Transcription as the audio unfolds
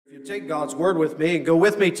Take God's word with me and go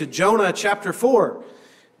with me to Jonah chapter 4.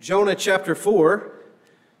 Jonah chapter 4.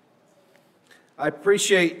 I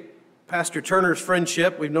appreciate Pastor Turner's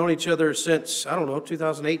friendship. We've known each other since,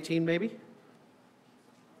 2018 maybe?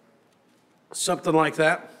 Something like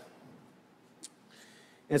that.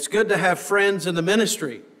 It's good to have friends in the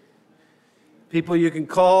ministry. People you can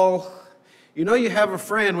call. You know you have a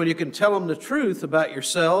friend when you can tell them the truth about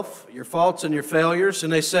yourself, your faults and your failures,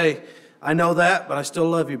 and they say, I know that, but I still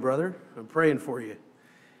love you, brother. I'm praying for you.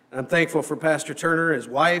 And I'm thankful for Pastor Turner, his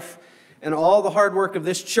wife, and all the hard work of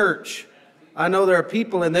this church. I know there are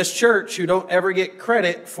people in this church who don't ever get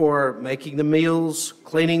credit for making the meals,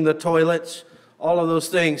 cleaning the toilets, all of those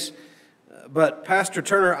things. But Pastor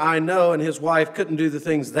Turner, I know, and his wife couldn't do the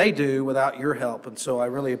things they do without your help. And so I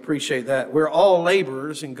really appreciate that. We're all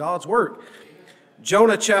laborers in God's work.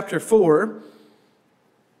 Jonah chapter 4,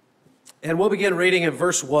 and we'll begin reading in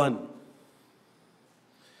verse 1.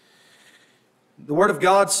 The Word of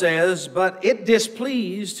God says, But it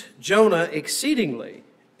displeased Jonah exceedingly,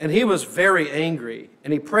 and he was very angry.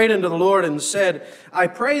 And he prayed unto the Lord and said, I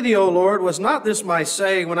pray thee, O Lord, was not this my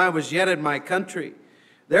saying when I was yet in my country?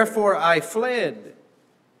 Therefore I fled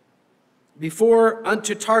before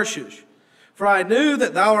unto Tarshish, for I knew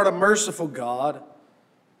that thou art a merciful God,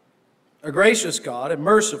 a gracious God, and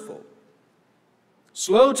merciful,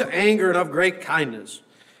 slow to anger and of great kindness,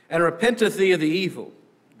 and repenteth thee of the evil.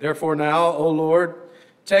 Therefore now, O Lord,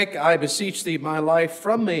 take, I beseech thee, my life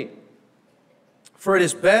from me. For it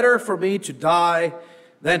is better for me to die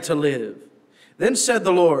than to live. Then said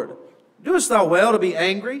the Lord, Doest thou well to be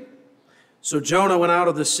angry? So Jonah went out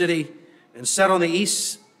of the city and sat on the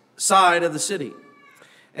east side of the city.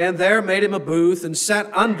 And there made him a booth and sat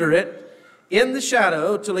under it in the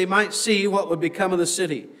shadow till he might see what would become of the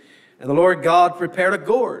city. And the Lord God prepared a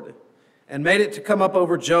gourd and made it to come up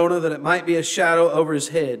over Jonah, that it might be a shadow over his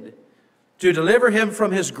head, to deliver him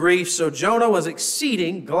from his grief. So Jonah was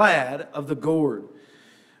exceeding glad of the gourd.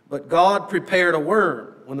 But God prepared a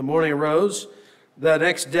worm when the morning arose the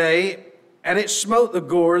next day, and it smote the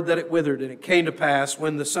gourd that it withered. And it came to pass,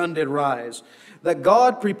 when the sun did rise, that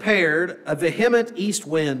God prepared a vehement east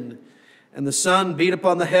wind, and the sun beat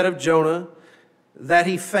upon the head of Jonah, that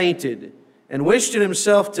he fainted, and wished in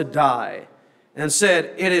himself to die, and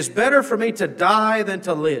said, It is better for me to die than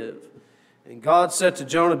to live. And God said to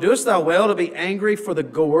Jonah, Doest thou well to be angry for the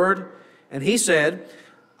gourd? And he said,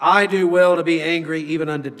 I do well to be angry even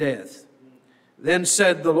unto death. Then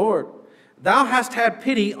said the Lord, Thou hast had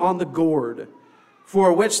pity on the gourd,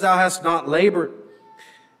 for which thou hast not labored,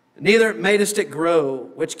 neither madest it grow,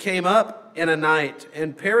 which came up in a night,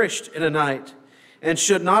 and perished in a night. And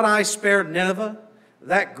should not I spare Nineveh,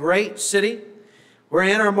 that great city,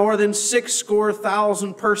 wherein are more than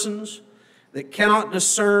 60,000 persons that cannot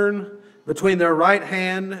discern between their right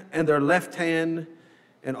hand and their left hand,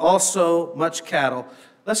 and also much cattle.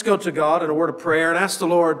 Let's go to God in a word of prayer and ask the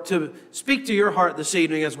Lord to speak to your heart this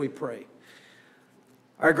evening as we pray.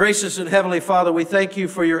 Our gracious and heavenly Father, we thank you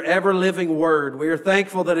for your ever-living word. We are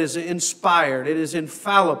thankful that it is inspired, it is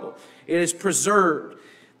infallible, it is preserved.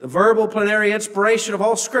 The verbal plenary inspiration of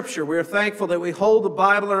all Scripture. We are thankful that we hold the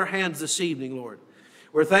Bible in our hands this evening, Lord.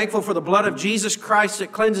 We're thankful for the blood of Jesus Christ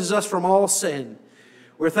that cleanses us from all sin.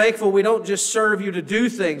 We're thankful we don't just serve you to do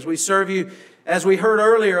things. We serve you, as we heard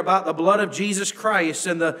earlier, about the blood of Jesus Christ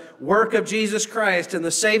and the work of Jesus Christ and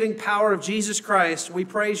the saving power of Jesus Christ. We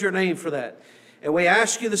praise your name for that. And we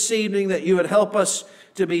ask you this evening that you would help us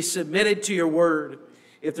to be submitted to your word.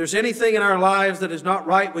 If there's anything in our lives that is not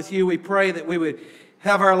right with you, we pray that we would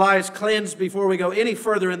have our lives cleansed before we go any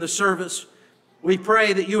further in the service. We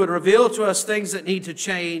pray that you would reveal to us things that need to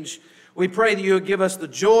change. We pray that you would give us the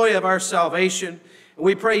joy of our salvation. And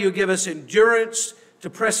we pray you would give us endurance to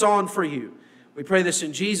press on for you. We pray this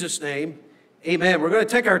in Jesus' name. Amen. We're going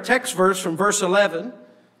to take our text verse from verse 11.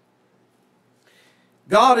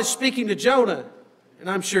 God is speaking to Jonah. And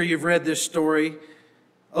I'm sure you've read this story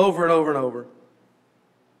over and over and over.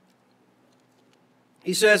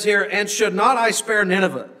 He says here, And should not I spare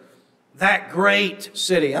Nineveh, that great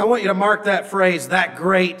city? I want you to mark that phrase, that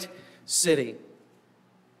great city.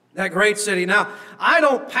 That great city. Now, I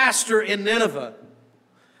don't pastor in Nineveh.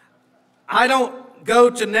 I don't go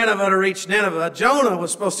to Nineveh to reach Nineveh. Jonah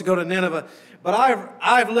was supposed to go to Nineveh. But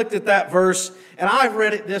I've looked at that verse, and I've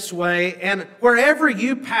read it this way. And wherever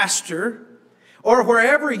you pastor, or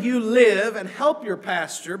wherever you live and help your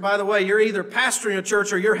pastor, by the way, you're either pastoring a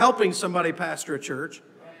church or you're helping somebody pastor a church.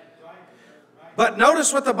 But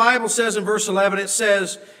notice what the Bible says in verse 11. It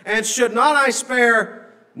says, And should not I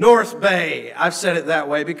spare North Bay? I've said it that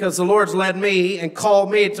way because the Lord's led me and called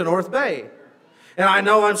me to North Bay. And I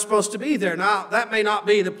know I'm supposed to be there. Now, that may not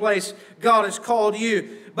be the place God has called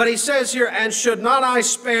you. But he says here, and should not I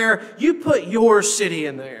spare, you put your city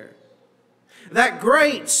in there. That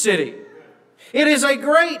great city. It is a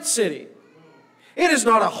great city. It is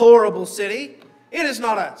not a horrible city. It is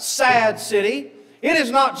not a sad city. It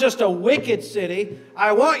is not just a wicked city.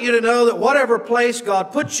 I want you to know that whatever place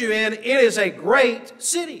God puts you in, it is a great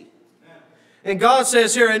city. And God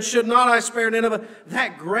says here, and should not I spare Nineveh,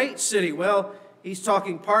 that great city? Well, he's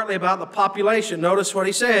talking partly about the population. Notice what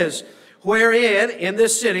he says. Wherein, in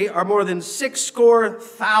this city, are more than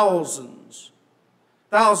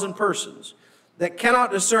 6,000 persons that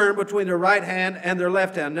cannot discern between their right hand and their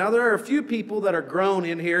left hand. Now, there are a few people that are grown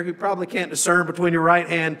in here who probably can't discern between your right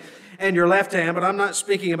hand and your left hand, but I'm not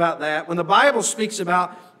speaking about that. When the Bible speaks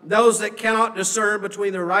about those that cannot discern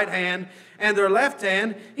between their right hand and their left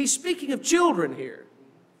hand, he's speaking of children here.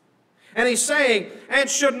 And he's saying, and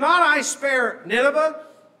should not I spare Nineveh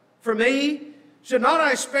for me? Should not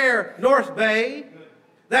I spare North Bay,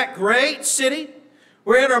 that great city,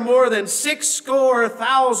 wherein are more than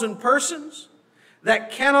 6,000 persons that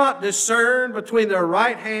cannot discern between their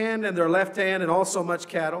right hand and their left hand, and also much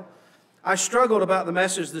cattle? I struggled about the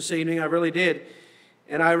message this evening, I really did.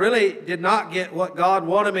 And I really did not get what God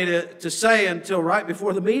wanted me to say until right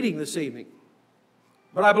before the meeting this evening.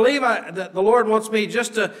 But I believe that the Lord wants me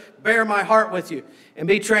just to bear my heart with you and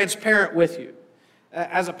be transparent with you.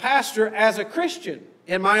 As a pastor, as a Christian,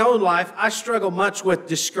 in my own life, I struggle much with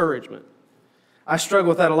discouragement. I struggle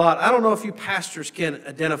with that a lot. I don't know if you pastors can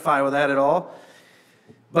identify with that at all,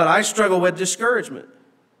 but I struggle with discouragement.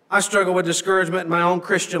 I struggle with discouragement in my own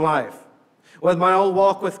Christian life, with my own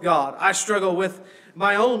walk with God. I struggle with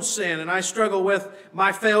my own sin, and I struggle with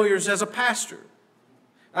my failures as a pastor.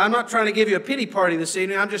 I'm not trying to give you a pity party this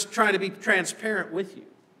evening. I'm just trying to be transparent with you.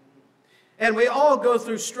 And we all go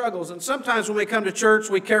through struggles. And sometimes when we come to church,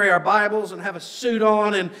 we carry our Bibles and have a suit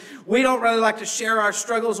on, and we don't really like to share our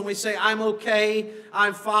struggles, and we say, I'm okay,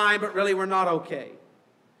 I'm fine, but really we're not okay.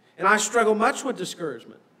 And I struggle much with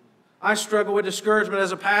discouragement. I struggle with discouragement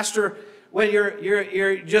as a pastor when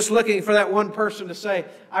you're just looking for that one person to say,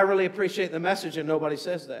 I really appreciate the message, and nobody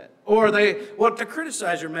says that. Or they want to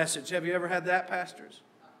criticize your message. Have you ever had that, pastors?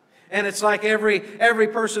 And it's like every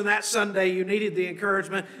person that Sunday you needed the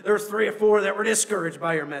encouragement. There were 3 or 4 that were discouraged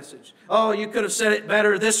by your message. Oh, you could have said it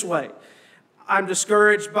better this way. I'm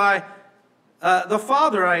discouraged by the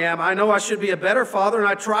father I am. I know I should be a better father, and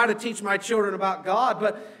I try to teach my children about God,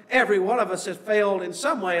 but every one of us has failed in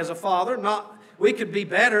some way as a father. We could be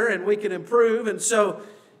better and we could improve, and so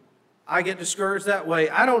I get discouraged that way.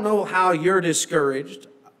 I don't know how you're discouraged.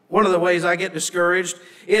 One of the ways I get discouraged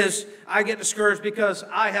is I get discouraged because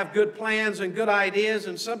I have good plans and good ideas,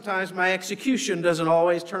 and sometimes my execution doesn't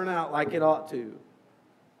always turn out like it ought to.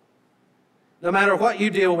 No matter what you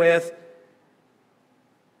deal with,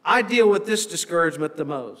 I deal with this discouragement the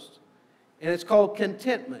most, and it's called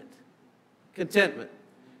contentment. Contentment.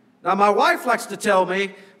 Now, my wife likes to tell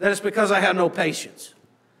me that it's because I have no patience.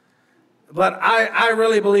 But I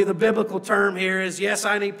really believe the biblical term here is, yes,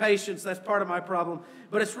 I need patience. That's part of my problem.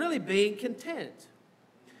 But it's really being content.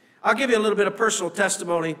 I'll give you a little bit of personal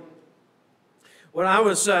testimony. When I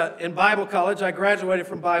was in Bible college, I graduated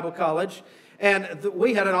from Bible college, and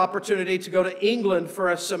we had an opportunity to go to England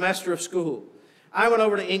for a semester of school. I went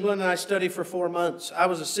over to England and I studied for 4 months. I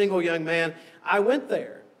was a single young man. I went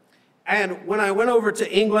there. And when I went over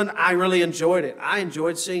to England, I really enjoyed it. I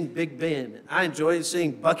enjoyed seeing Big Ben. I enjoyed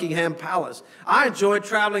seeing Buckingham Palace. I enjoyed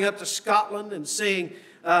traveling up to Scotland and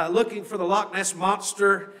looking for the Loch Ness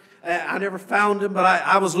Monster. I never found him, but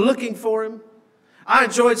I was looking for him. I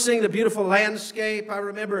enjoyed seeing the beautiful landscape. I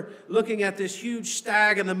remember looking at this huge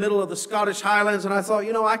stag in the middle of the Scottish Highlands, and I thought,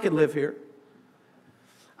 I could live here.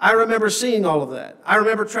 I remember seeing all of that. I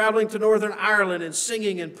remember traveling to Northern Ireland and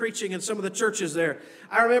singing and preaching in some of the churches there.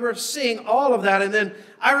 I remember seeing all of that, and then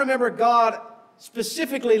I remember God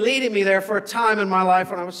specifically leading me there for a time in my life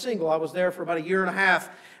when I was single. I was there for about 1.5 years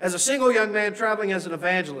as a single young man traveling as an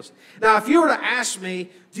evangelist. Now, if you were to ask me,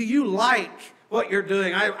 do you like what you're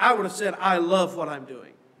doing? I would have said, I love what I'm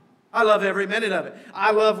doing. I love every minute of it. I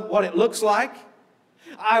love what it looks like.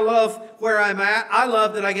 I love where I'm at. I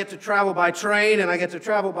love that I get to travel by train and I get to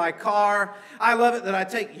travel by car. I love it that I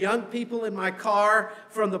take young people in my car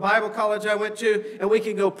from the Bible college I went to, and we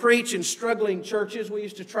can go preach in struggling churches. We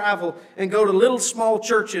used to travel and go to little small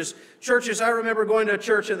churches. I remember going to a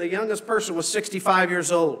church and the youngest person was 65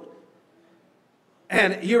 years old.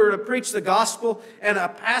 And you were to preach the gospel, and a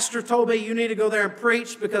pastor told me you need to go there and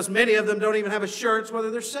preach because many of them don't even have assurance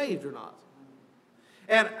whether they're saved or not.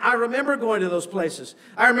 And I remember going to those places.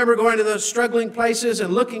 I remember going to those struggling places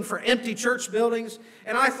and looking for empty church buildings.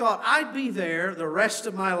 And I thought I'd be there the rest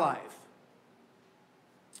of my life.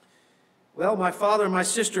 Well, my father and my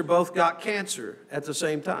sister both got cancer at the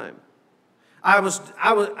same time. I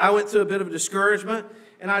went through a bit of discouragement,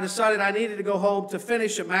 and I decided I needed to go home to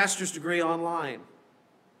finish a master's degree online.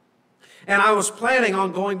 And I was planning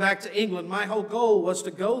on going back to England. My whole goal was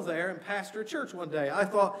to go there and pastor a church one day. I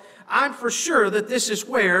thought, I'm for sure that this is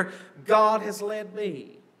where God has led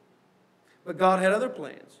me. But God had other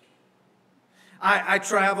plans. I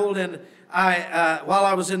traveled, and while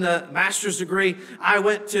I was in the master's degree, I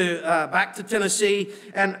went back to Tennessee.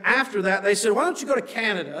 And after that, they said, why don't you go to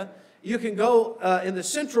Canada? You can go in the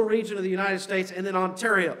central region of the United States and then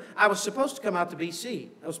Ontario. I was supposed to come out to BC.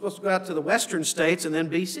 I was supposed to go out to the western states and then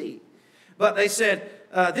BC. But they said,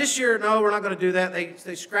 this year, no, we're not going to do that.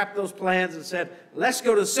 They scrapped those plans and said, let's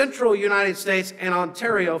go to the central United States and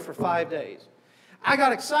Ontario for 5 days. I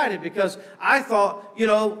got excited because I thought,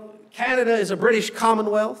 Canada is a British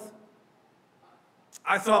Commonwealth.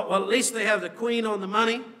 I thought, well, at least they have the Queen on the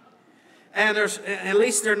money. And at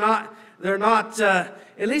least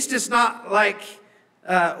at least it's not like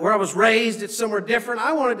where I was raised, it's somewhere different.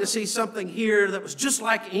 I wanted to see something here that was just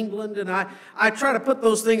like England, and I try to put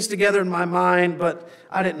those things together in my mind, but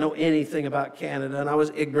I didn't know anything about Canada, and I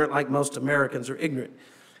was ignorant like most Americans are ignorant.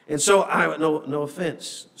 And so, no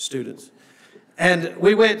offense, students. And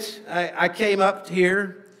we went, I came up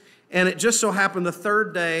here, and it just so happened the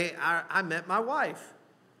third day I met my wife.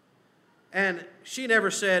 And she never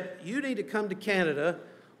said, you need to come to Canada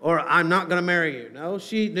or I'm not going to marry you. No,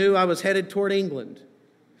 she knew I was headed toward England.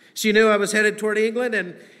 She knew I was headed toward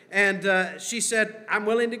England, and she said, I'm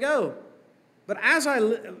willing to go. But as I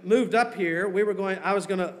moved up here, I was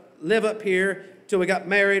going to live up here till we got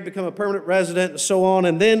married, become a permanent resident, and so on,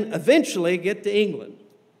 and then eventually get to England.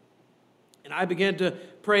 And I began to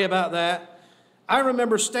pray about that. I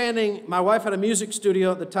remember my wife had a music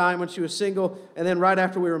studio at the time when she was single, and then right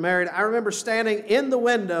after we were married, I remember standing in the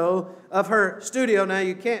window of her studio. Now,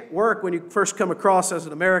 you can't work when you first come across as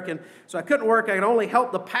an American, so I couldn't work. I could only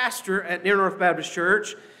help the pastor at Near North Baptist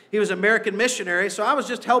Church. He was an American missionary, so I was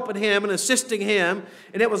just helping him and assisting him,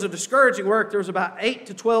 and it was a discouraging work. There was about 8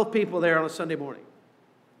 to 12 people there on a Sunday morning.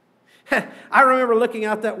 I remember looking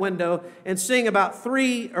out that window and seeing about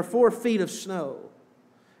 3 or 4 feet of snow.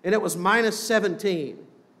 And it was minus 17.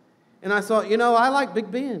 And I thought, I like Big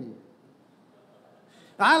Ben.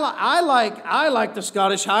 I like the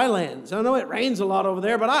Scottish Highlands. I know it rains a lot over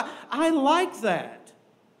there, but I like that.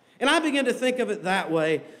 And I began to think of it that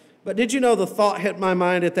way. But did you know the thought hit my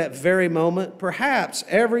mind at that very moment? Perhaps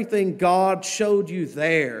everything God showed you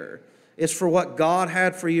there is for what God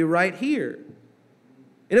had for you right here.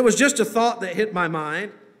 And it was just a thought that hit my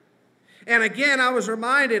mind. And again, I was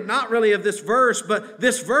reminded not really of this verse, but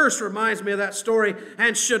this verse reminds me of that story.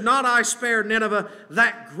 And should not I spare Nineveh,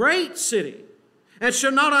 that great city? And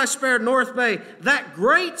should not I spare North Bay, that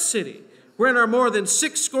great city, wherein are more than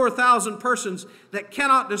 60,000 persons that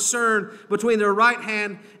cannot discern between their right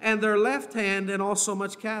hand and their left hand, and also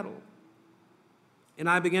much cattle? And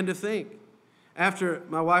I began to think, after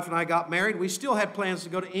my wife and I got married, we still had plans to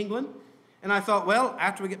go to England. And I thought, well,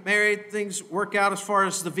 after we get married, things work out as far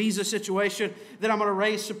as the visa situation. Then I'm going to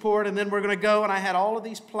raise support, and then we're going to go. And I had all of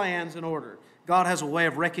these plans in order. God has a way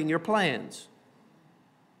of wrecking your plans.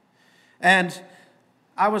 And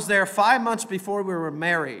I was there 5 months before we were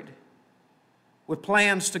married with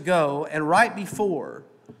plans to go. And right before,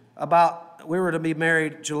 we were to be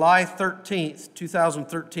married July 13th,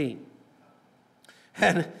 2013.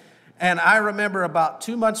 And I remember about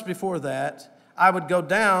 2 months before that, I would go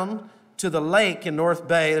down to the lake in North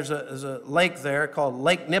Bay. There's a lake there called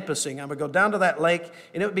Lake Nipissing. I would go down to that lake,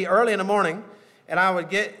 and it would be early in the morning, and I would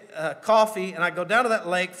get coffee, and I'd go down to that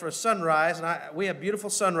lake for a sunrise, and we have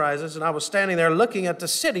beautiful sunrises, and I was standing there looking at the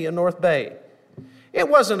city of North Bay. It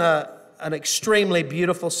wasn't an extremely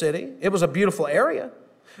beautiful city. It was a beautiful area,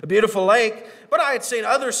 a beautiful lake, but I had seen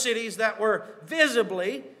other cities that were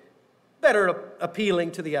visibly better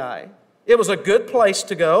appealing to the eye. It was a good place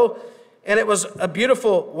to go. And it was a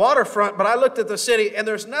beautiful waterfront, but I looked at the city, and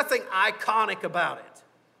there's nothing iconic about it.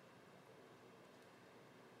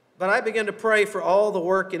 But I began to pray for all the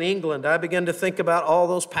work in England. I began to think about all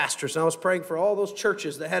those pastors. And I was praying for all those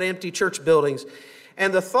churches that had empty church buildings.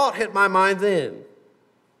 And the thought hit my mind then,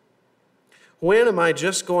 when am I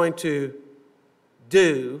just going to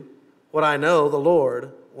do what I know the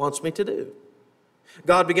Lord wants me to do?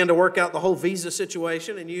 God began to work out the whole visa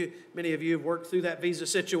situation, and many of you have worked through that visa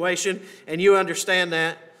situation, and you understand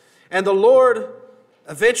that. And the Lord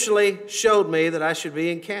eventually showed me that I should be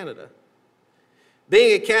in Canada.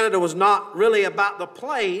 Being in Canada was not really about the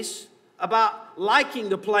place, about liking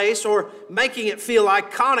the place or making it feel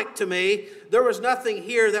iconic to me. There was nothing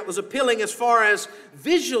here that was appealing as far as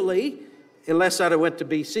visually, unless I'd have went to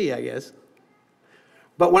BC, I guess.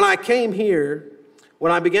 But when I came here,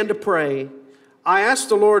 when I began to pray, I asked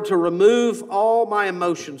the Lord to remove all my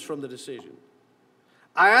emotions from the decision.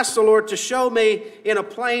 I asked the Lord to show me in a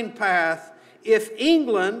plain path if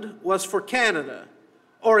England was for Canada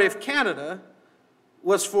or if Canada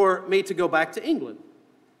was for me to go back to England.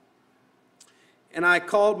 And I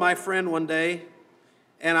called my friend one day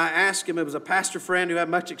and I asked him, it was a pastor friend who had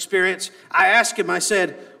much experience. I asked him, I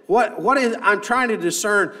said, what is, I'm trying to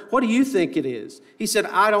discern, what do you think it is? He said,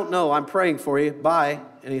 I don't know, I'm praying for you, bye.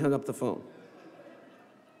 And he hung up the phone.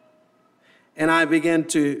 And I began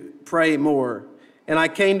to pray more. And I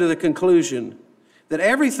came to the conclusion that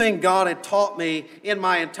everything God had taught me in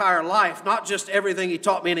my entire life, not just everything He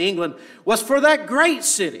taught me in England, was for that great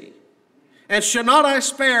city. And should not I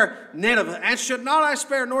spare Nineveh, and should not I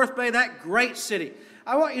spare North Bay, that great city.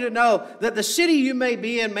 I want you to know that the city you may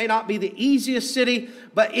be in may not be the easiest city,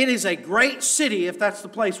 but it is a great city if that's the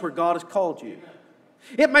place where God has called you.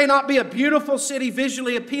 It may not be a beautiful city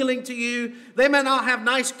visually appealing to you. They may not have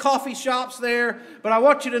nice coffee shops there, but I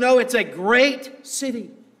want you to know it's a great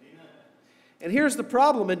city. And here's the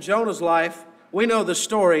problem in Jonah's life. We know the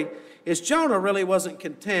story, is Jonah really wasn't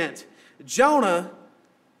content. Jonah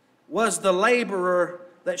was the laborer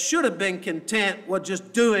that should have been content with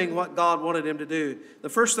just doing what God wanted him to do. The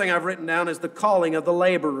first thing I've written down is the calling of the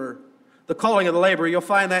laborer. The calling of the laborer. You'll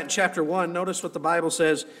find that in chapter 1. Notice what the Bible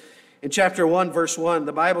says. In chapter 1, verse 1,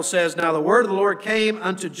 the Bible says, Now the word of the Lord came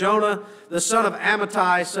unto Jonah, the son of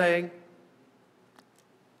Amittai, saying,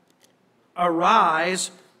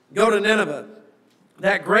 Arise, go to Nineveh,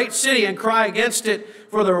 that great city, and cry against it,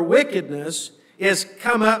 for their wickedness is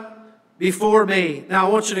come up before me. Now I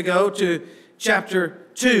want you to go to chapter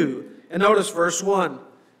 2, and notice verse 1.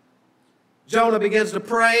 Jonah begins to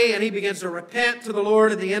pray, and he begins to repent to the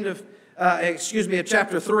Lord at the end of,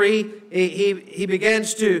 chapter 3. He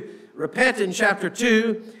begins to repent in chapter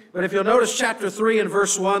 2, but if you'll notice chapter 3 and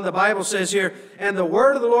verse 1, the Bible says here, And the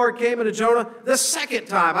word of the Lord came unto Jonah the second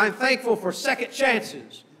time. I'm thankful for second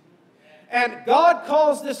chances. And God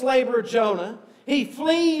calls this laborer Jonah. He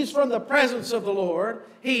flees from the presence of the Lord.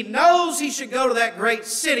 He knows he should go to that great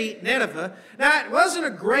city, Nineveh. Now, it wasn't a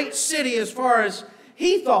great city as far as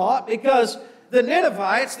he thought, because the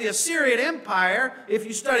Ninevites, the Assyrian Empire, if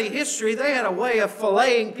you study history, they had a way of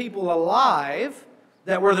filleting people alive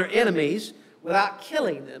that were their enemies without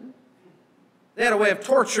killing them. They had a way of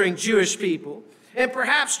torturing Jewish people. And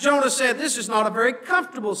perhaps Jonah said, this is not a very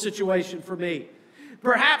comfortable situation for me.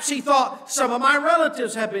 Perhaps he thought, some of my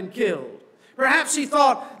relatives have been killed. Perhaps he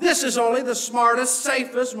thought, this is only the smartest,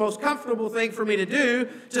 safest, most comfortable thing for me to do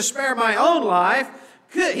to spare my own life.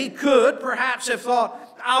 He could perhaps have thought,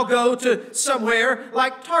 I'll go to somewhere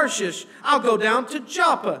like Tarshish. I'll go down to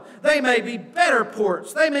Joppa. They may be better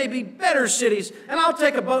ports. They may be better cities. And I'll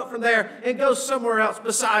take a boat from there and go somewhere else.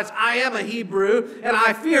 Besides, I am a Hebrew and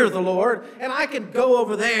I fear the Lord. And I can go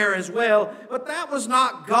over there as well. But that was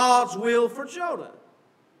not God's will for Jonah.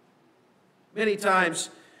 Many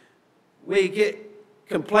times we get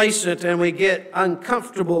complacent and we get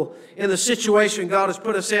uncomfortable in the situation God has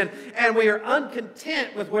put us in. And we are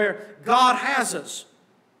uncontent with where God has us.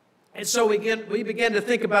 And so we begin to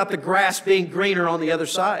think about the grass being greener on the other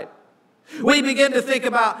side. We begin to think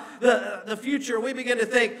about the future. We begin to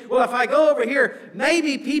think, well, if I go over here,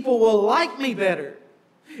 maybe people will like me better.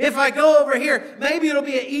 If I go over here, maybe it'll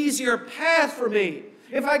be an easier path for me.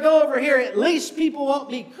 If I go over here, at least people won't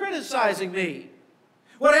be criticizing me.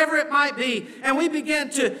 Whatever it might be. And we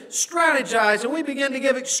begin to strategize and we begin to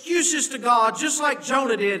give excuses to God just like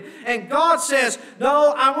Jonah did. And God says,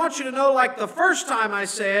 no, I want you to know, like the first time I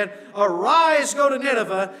said, arise, go to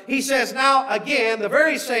Nineveh. He says now again, the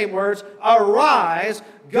very same words, arise,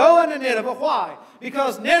 go into Nineveh. Why?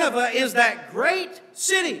 Because Nineveh is that great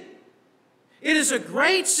city. It is a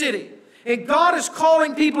great city. And God is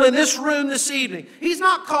calling people in this room this evening. He's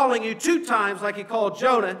not calling you 2 times like He called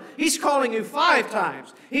Jonah. He's calling you 5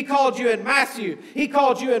 times. He called you in Matthew. He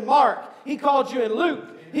called you in Mark. He called you in Luke.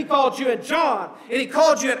 He called you in John. And He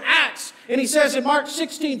called you in Acts. And He says in Mark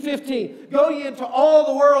 16:15, go ye into all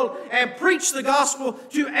the world and preach the gospel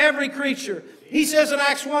to every creature. He says in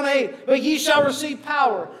Acts 1:8, but ye shall receive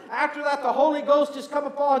power. After that the Holy Ghost is come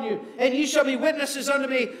upon you, and ye shall be witnesses unto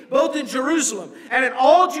me, both in Jerusalem, and in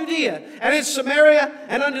all Judea, and in Samaria,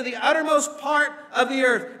 and unto the uttermost part of the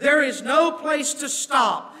earth. There is no place to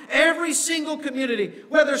stop. Every single community,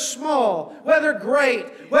 whether small, whether great,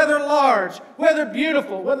 whether large, whether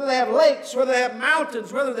beautiful, whether they have lakes, whether they have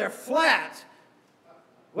mountains, whether they're flat,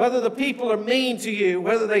 whether the people are mean to you,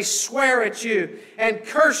 whether they swear at you and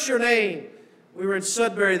curse your name. We were in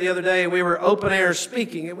Sudbury the other day, and we were open air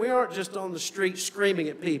speaking, and we aren't just on the street screaming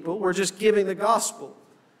at people. We're just giving the gospel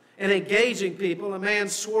and engaging people. A man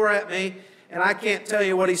swore at me, and I can't tell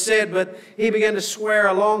you what he said, but he began to swear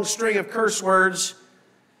a long string of curse words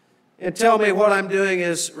and tell me what I'm doing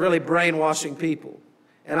is really brainwashing people.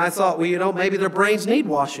 And I thought, well, you know, maybe their brains need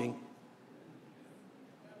washing.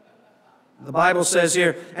 The Bible says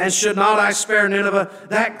here, and should not I spare Nineveh,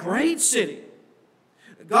 that great city?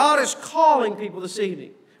 God is calling people this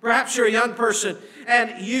evening. Perhaps you're a young person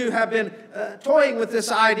and you have been toying with this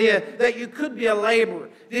idea that you could be a laborer.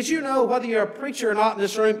 Did you know whether you're a preacher or not in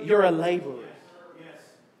this room, you're a laborer?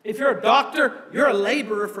 If you're a doctor, you're a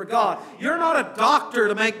laborer for God. You're not a doctor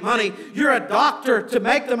to make money. You're a doctor to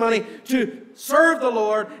make the money, to serve the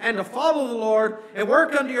Lord and to follow the Lord and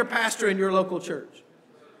work under your pastor in your local church.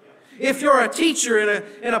 If you're a teacher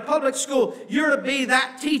in a public school, you're to be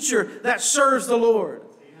that teacher that serves the Lord.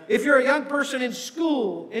 If you're a young person in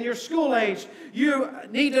school, in your school age, you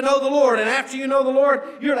need to know the Lord. And after you know the Lord,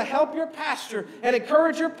 you're to help your pastor and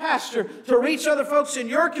encourage your pastor to reach other folks in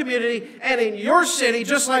your community and in your city,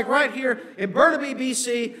 just like right here in Burnaby,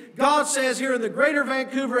 BC. God says here in the greater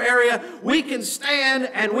Vancouver area, we can stand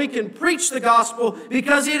and we can preach the gospel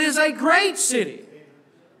because it is a great city.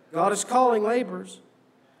 God is calling laborers.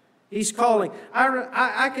 He's calling.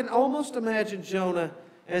 I can almost imagine Jonah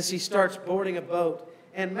as he starts boarding a boat.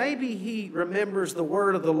 And maybe he remembers the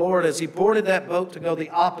word of the Lord as he boarded that boat to go the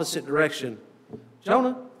opposite direction.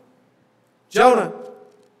 Jonah, Jonah,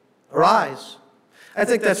 arise. I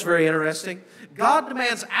think that's very interesting. God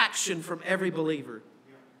demands action from every believer.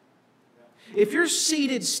 If you're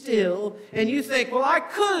seated still and you think, well, I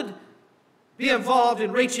could be involved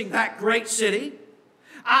in reaching that great city.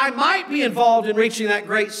 I might be involved in reaching that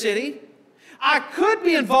great city. I could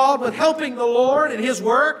be involved with helping the Lord in His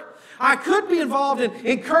work. I could be involved in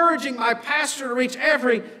encouraging my pastor to reach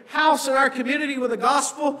every house in our community with the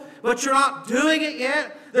gospel, but you're not doing it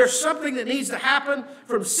yet. There's something that needs to happen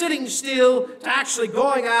from sitting still to actually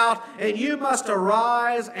going out, and you must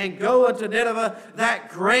arise and go unto Nineveh, that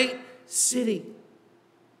great city.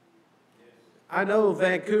 I know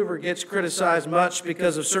Vancouver gets criticized much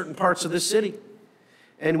because of certain parts of this city,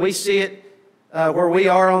 and we see it where we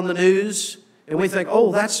are on the news, and we think,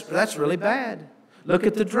 oh, that's really bad. Look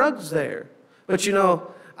at the drugs there. But you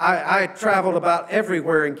know, I traveled about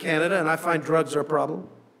everywhere in Canada, and I find drugs are a problem.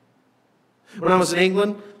 When I was in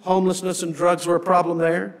England, homelessness and drugs were a problem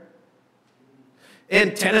there.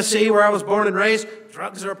 In Tennessee, where I was born and raised,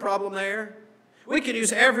 drugs are a problem there. We can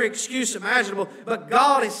use every excuse imaginable, but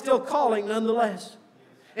God is still calling nonetheless.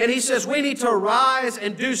 And He says we need to arise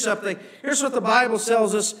and do something. Here's what the Bible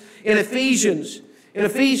tells us in Ephesians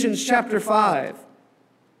chapter 5.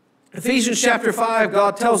 Ephesians chapter 5,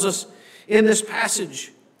 God tells us in this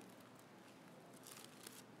passage.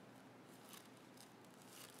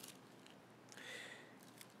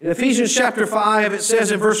 In Ephesians chapter 5, it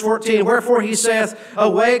says in verse 14, wherefore He saith,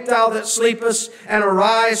 awake thou that sleepest, and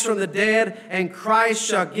arise from the dead, and Christ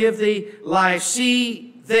shall give thee life. See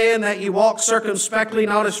then that ye walk circumspectly,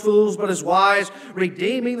 not as fools, but as wise,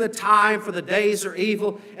 redeeming the time, for the days are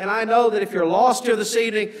evil. And I know that if you're lost here this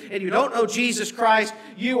evening and you don't know Jesus Christ,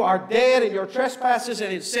 you are dead in your trespasses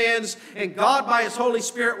and in sins, and God by His Holy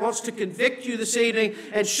Spirit wants to convict you this evening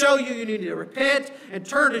and show you you need to repent and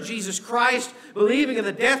turn to Jesus Christ, believing in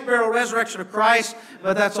the death, burial, resurrection of Christ.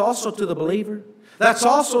 But that's also to the believer. That's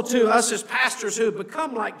also to us as pastors who have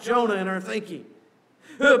become like Jonah in our thinking,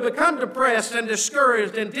 who have become depressed and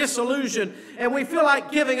discouraged and disillusioned, and we feel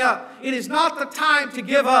like giving up. It is not the time to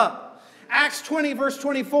give up. Acts 20, verse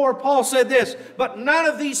 24, Paul said this, but none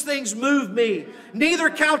of these things move me,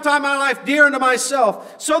 neither count I my life dear unto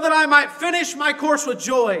myself, so that I might finish my course with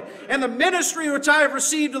joy, and the ministry which I have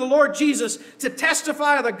received of the Lord Jesus, to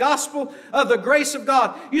testify of the gospel of the grace of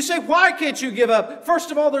God. You say, why can't you give up?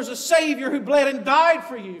 First of all, there's a Savior who bled and died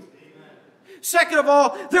for you. Second of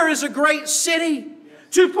all, there is a great city.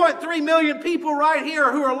 2.3 million people right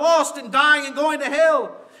here who are lost and dying and going to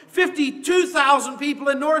hell. 52,000 people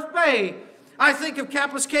in North Bay. I think of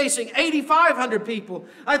Kapuskasing, 8,500 people.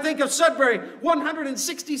 I think of Sudbury,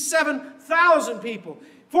 167,000 people.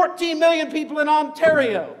 14 million people in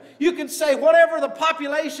Ontario. You can say whatever the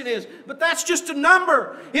population is, but that's just a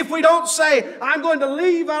number. If we don't say, I'm going to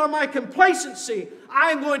leave out of my complacency,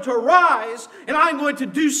 I'm going to arise and I'm going to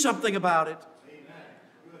do something about it.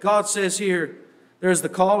 God says here, there's the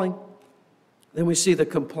calling. Then we see the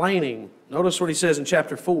complaining. Notice what he says in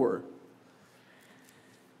chapter 4.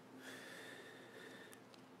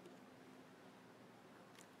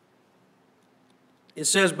 It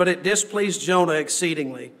says, but it displeased Jonah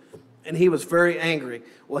exceedingly, and he was very angry.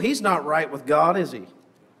 Well, he's not right with God, is he?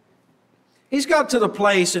 He's got to the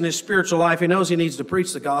place in his spiritual life, he knows he needs to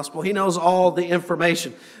preach the gospel. He knows all the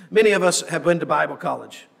information. Many of us have been to Bible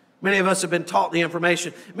college. Many of us have been taught the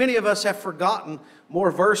information. Many of us have forgotten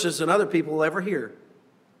more verses than other people will ever hear.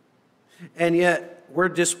 And yet, we're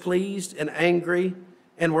displeased and angry,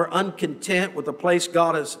 and we're uncontent with the place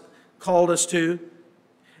God has called us to.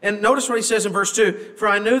 And notice what he says in verse 2, for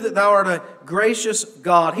I knew that thou art a gracious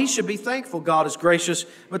God. He should be thankful God is gracious,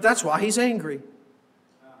 but that's why he's angry.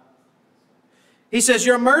 He says,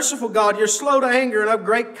 you're a merciful God, you're slow to anger and of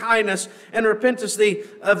great kindness, and repentest thee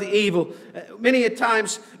of the evil. Many a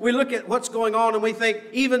times we look at what's going on and we think,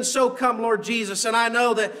 even so come Lord Jesus. And I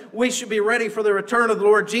know that we should be ready for the return of the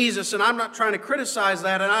Lord Jesus. And I'm not trying to criticize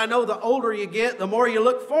that. And I know the older you get, the more you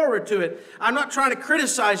look forward to it. I'm not trying to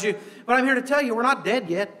criticize you, but I'm here to tell you we're not dead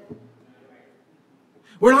yet.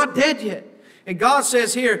 We're not dead yet. And God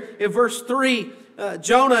says here in verse 3,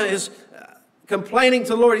 Jonah is complaining to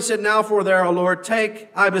the Lord. He said, now for there, O Lord, take,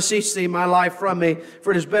 I beseech thee, my life from me,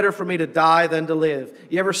 for it is better for me to die than to live.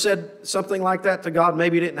 You ever said something like that to God?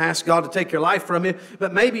 Maybe you didn't ask God to take your life from you,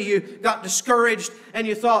 but maybe you got discouraged and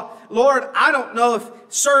you thought, Lord, I don't know if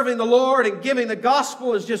serving the Lord and giving the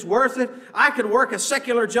gospel is just worth it. I could work a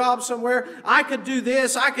secular job somewhere. I could do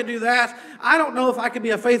this. I could do that. I don't know if I could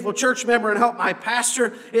be a faithful church member and help my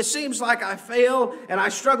pastor. It seems like I fail and I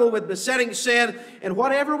struggle with besetting sin, and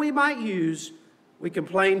whatever we might use, we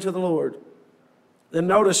complain to the Lord. Then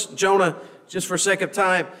notice Jonah, just for sake of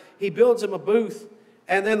time, he builds him a booth,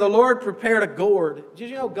 and then the Lord prepared a gourd.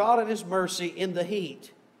 Did you know God in his mercy in the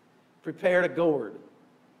heat prepared a gourd?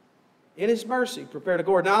 In his mercy prepared a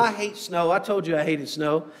gourd. Now I hate snow. I told you I hated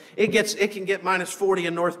snow. It can get minus 40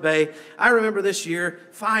 in North Bay. I remember this year,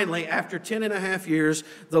 finally, after 10 and a half years,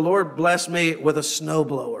 the Lord blessed me with a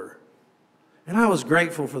snowblower. And I was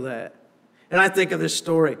grateful for that. And I think of this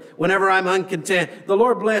story. Whenever I'm uncontent, the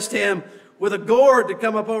Lord blessed him with a gourd to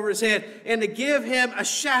come up over his head and to give him a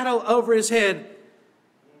shadow over his head.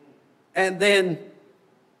 And then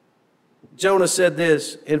Jonah said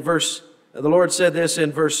this in the Lord said this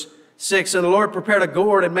in verse 6, and the Lord prepared a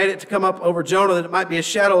gourd and made it to come up over Jonah that it might be a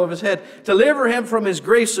shadow of his head to deliver him from his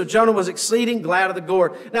grief. So Jonah was exceeding glad of the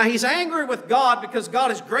gourd. Now he's angry with God because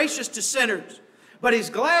God is gracious to sinners, but he's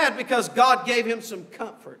glad because God gave him some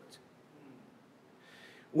comfort.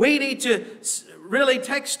 We need to really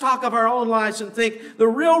take stock of our own lives and think the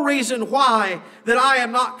real reason why that I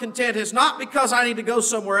am not content is not because I need to go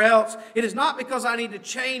somewhere else. It is not because I need to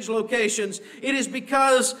change locations. It is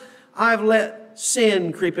because I've let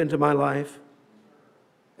sin creep into my life.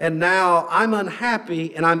 And now I'm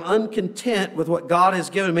unhappy and I'm uncontent with what God has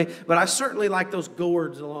given me. But I certainly like those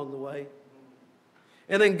gourds along the way.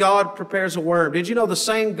 And then God prepares a worm. Did you know the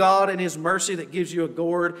same God in his mercy that gives you a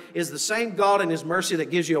gourd is the same God in his mercy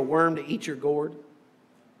that gives you a worm to eat your gourd?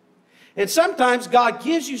 And sometimes God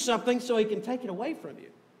gives you something so he can take it away from you.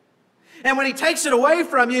 And when he takes it away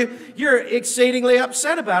from you, you're exceedingly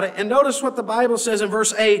upset about it. And notice what the Bible says in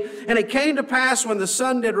verse 8. And it came to pass when the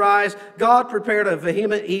sun did rise, God prepared a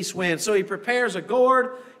vehement east wind. So he prepares a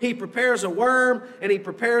gourd, he prepares a worm, and he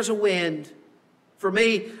prepares a wind. For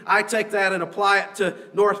me, I take that and apply it to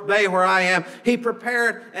North Bay where I am. He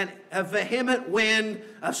prepared a vehement wind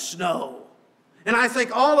of snow. And I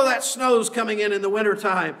think all of that snow is coming in the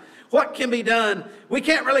wintertime. What can be done? We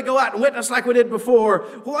can't really go out and witness like we did before.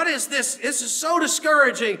 What is this? This is so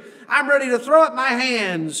discouraging. I'm ready to throw up my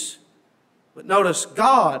hands. But notice,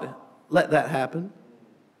 God let that happen.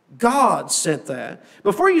 God sent that.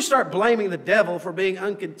 Before you start blaming the devil for being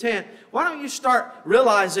uncontent, why don't you start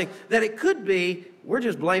realizing that it could be we're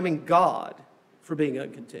just blaming God for being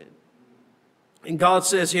uncontent. And God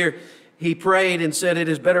says here, he prayed and said, it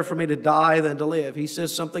is better for me to die than to live. He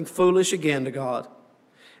says something foolish again to God.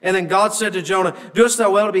 And then God said to Jonah, doest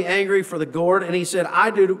thou well to be angry for the gourd? And he said,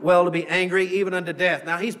 I do well to be angry even unto death.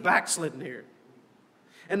 Now he's backslidden here.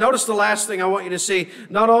 And notice the last thing I want you to see.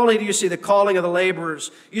 Not only do you see the calling of the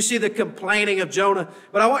laborers, you see the complaining of Jonah,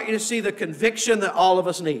 but I want you to see the conviction that all of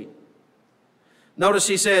us need. Notice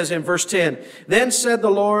he says in verse 10, then said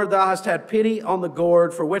the Lord, thou hast had pity on the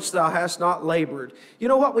gourd for which thou hast not labored. You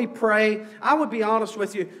know what we pray? I would be honest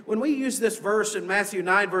with you. When we use this verse in Matthew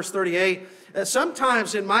 9, verse 38,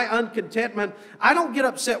 sometimes in my uncontentment, I don't get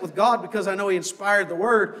upset with God because I know he inspired the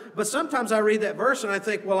word. But sometimes I read that verse and I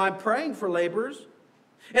think, well, I'm praying for laborers.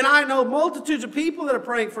 And I know multitudes of people that are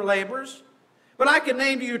praying for laborers. But I can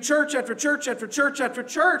name to you church after church after church after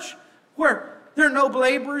church where there are no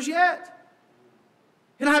laborers yet.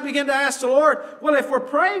 And I began to ask the Lord, well, if we're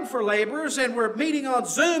praying for laborers and we're meeting on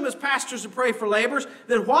Zoom as pastors to pray for laborers,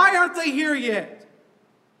 then why aren't they here yet?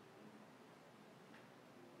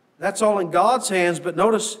 That's all in God's hands, but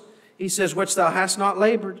notice he says, which thou hast not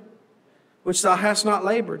labored. Which thou hast not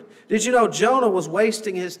labored. Did you know Jonah was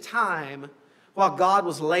wasting his time while God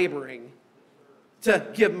was laboring to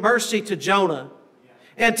give mercy to Jonah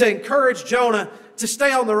and to encourage Jonah to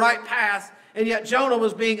stay on the right path, and yet Jonah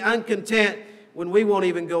was being uncontent when we won't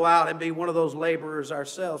even go out and be one of those laborers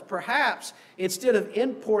ourselves. Perhaps instead of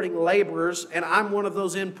importing laborers, and I'm one of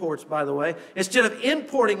those imports, by the way, instead of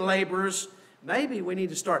importing laborers, maybe we need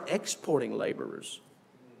to start exporting laborers.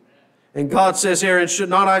 And God says here, and should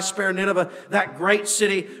not I spare Nineveh, that great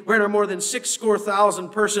city, where there are more than 6,000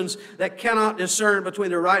 persons that cannot discern between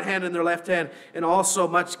their right hand and their left hand, and also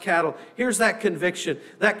much cattle. Here's that conviction.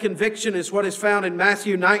 That conviction is what is found in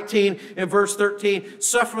Matthew 19 and verse 13.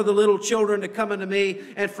 Suffer the little children to come unto me,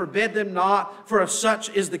 and forbid them not, for of such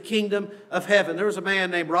is the kingdom of heaven. There was a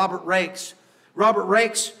man named Robert Raikes. Robert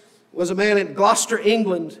Raikes was a man in Gloucester,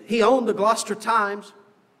 England. He owned the Gloucester Times.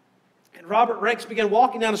 And Robert Raikes began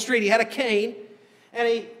walking down the street. He had a cane, and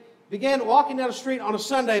he began walking down the street on a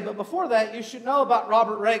Sunday. But before that, you should know about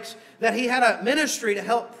Robert Raikes that he had a ministry to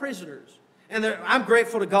help prisoners. And I'm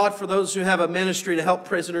grateful to God for those who have a ministry to help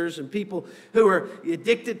prisoners and people who are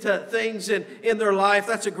addicted to things in their life.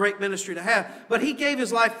 That's a great ministry to have. But he gave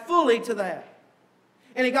his life fully to that.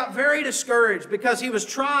 And he got very discouraged because he was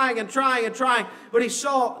trying and trying and trying, but he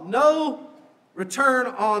saw no return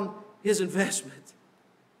on his investment.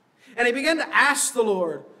 And he began to ask the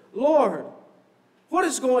Lord, Lord, what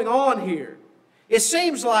is going on here? It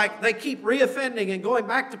seems like they keep reoffending and going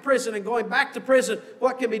back to prison and going back to prison.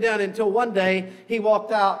 What can be done? Until one day he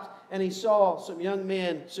walked out and he saw some young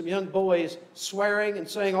men, some young boys swearing and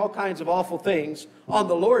saying all kinds of awful things on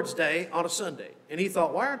the Lord's Day on a Sunday. And he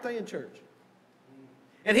thought, why aren't they in church?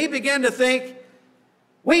 And he began to think,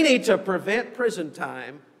 we need to prevent prison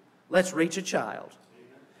time. Let's reach a child.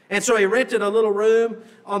 And so he rented a little room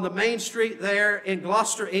on the main street there in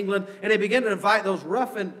Gloucester, England, and he began to invite those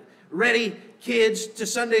rough and ready kids to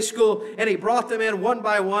Sunday school, and he brought them in one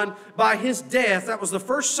by one. By his death, that was the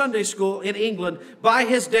first Sunday school in England. By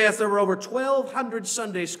his death, there were over 1,200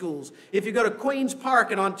 Sunday schools. If you go to Queen's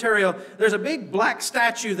Park in Ontario, there's a big black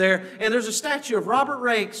statue there, and there's a statue of Robert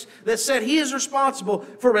Raikes that said he is responsible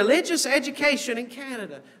for religious education in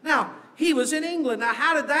Canada. Now, he was in England. Now,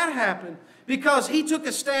 how did that happen? Because he took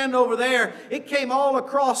a stand over there. It came all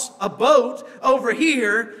across a boat over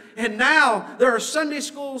here. And now there are Sunday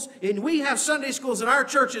schools, and we have Sunday schools in our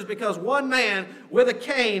churches because one man with a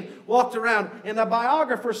cane walked around. And the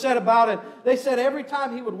biographer said about it, they said every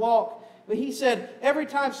time he would walk, but he said every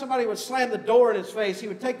time somebody would slam the door in his face, he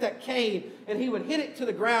would take that cane and he would hit it to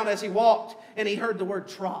the ground as he walked, and he heard the word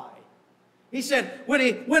try. He said when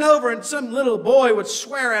he went over and some little boy would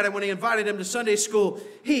swear at him when he invited him to Sunday school,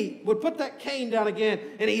 he would put that cane down again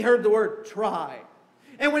and he heard the word try.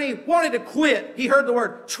 And when he wanted to quit, he heard the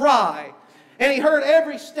word try. And he heard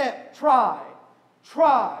every step, try,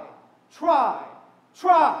 try, try,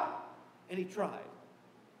 try. And he tried.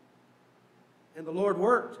 And the Lord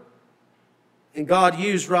worked. And God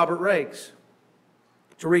used Robert Raikes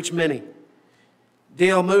to reach many.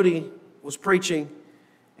 D.L. Moody was preaching.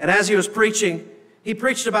 And as he was preaching, he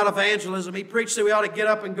preached about evangelism. He preached that we ought to get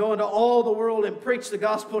up and go into all the world and preach the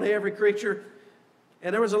gospel to every creature.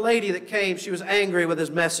 And there was a lady that came. She was angry with his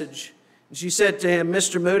message. And she said to him,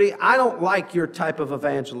 Mr. Moody, I don't like your type of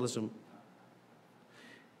evangelism.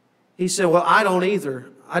 He said, well, I don't either.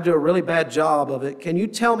 I do a really bad job of it. Can you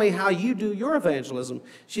tell me how you do your evangelism?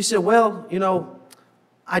 She said, well, you know,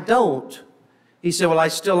 I don't. He said, well, I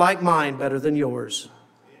still like mine better than yours.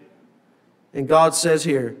 And God says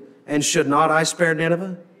here, and should not I spare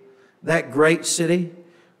Nineveh, that great city,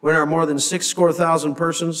 where there are more than 6,000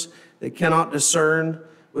 persons that cannot discern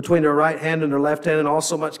between their right hand and their left hand, and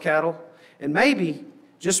also much cattle? And maybe,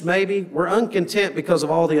 just maybe, we're uncontent because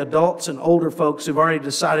of all the adults and older folks who've already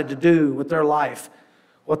decided to do with their life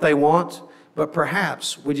what they want. But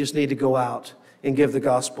perhaps we just need to go out and give the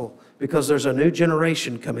gospel, because there's a new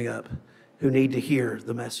generation coming up who need to hear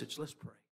the message. Let's pray.